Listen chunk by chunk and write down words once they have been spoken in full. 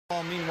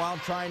Meanwhile,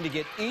 trying to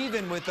get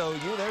even with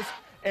OU. There's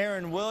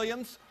Aaron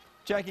Williams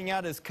checking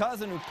out his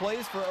cousin who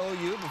plays for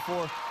OU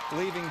before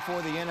leaving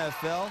for the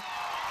NFL.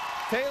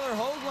 Taylor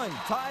Hoagland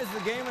ties the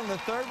game in the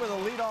third with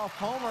a leadoff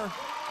homer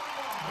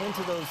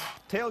into those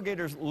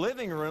tailgaters'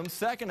 living room.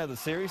 Second of the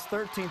series,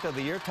 13th of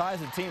the year,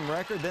 ties a team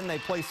record. Then they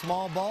play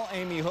small ball.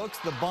 Amy hooks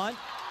the bunt.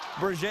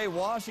 Berger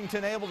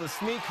Washington able to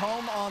sneak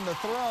home on the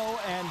throw,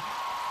 and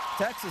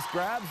Texas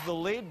grabs the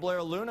lead.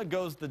 Blair Luna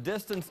goes the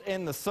distance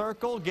in the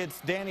circle, gets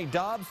Danny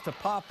Dobbs to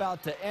pop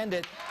out to end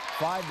it.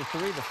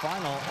 5-3 the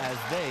final as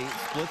they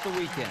split the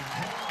weekend.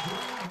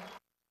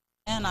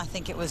 And I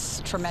think it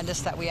was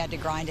tremendous that we had to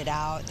grind it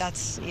out.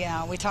 That's, you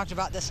know, we talked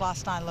about this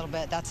last night a little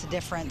bit. That's the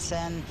difference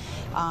in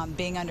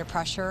being under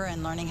pressure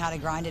and learning how to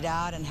grind it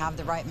out and have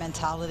the right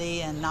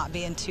mentality and not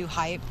being too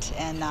hyped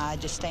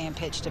and just staying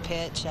pitch to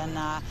pitch. And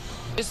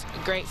it's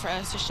great for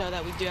us to show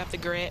that we do have the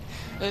grit.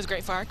 It was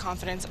great for our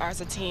confidence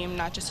as a team,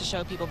 not just to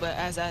show people, but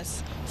as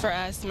us, for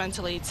us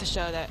mentally to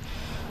show that,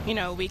 you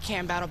know, we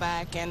can battle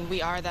back and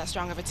we are that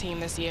strong of a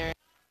team this year.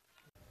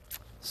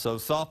 So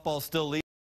softball still leads.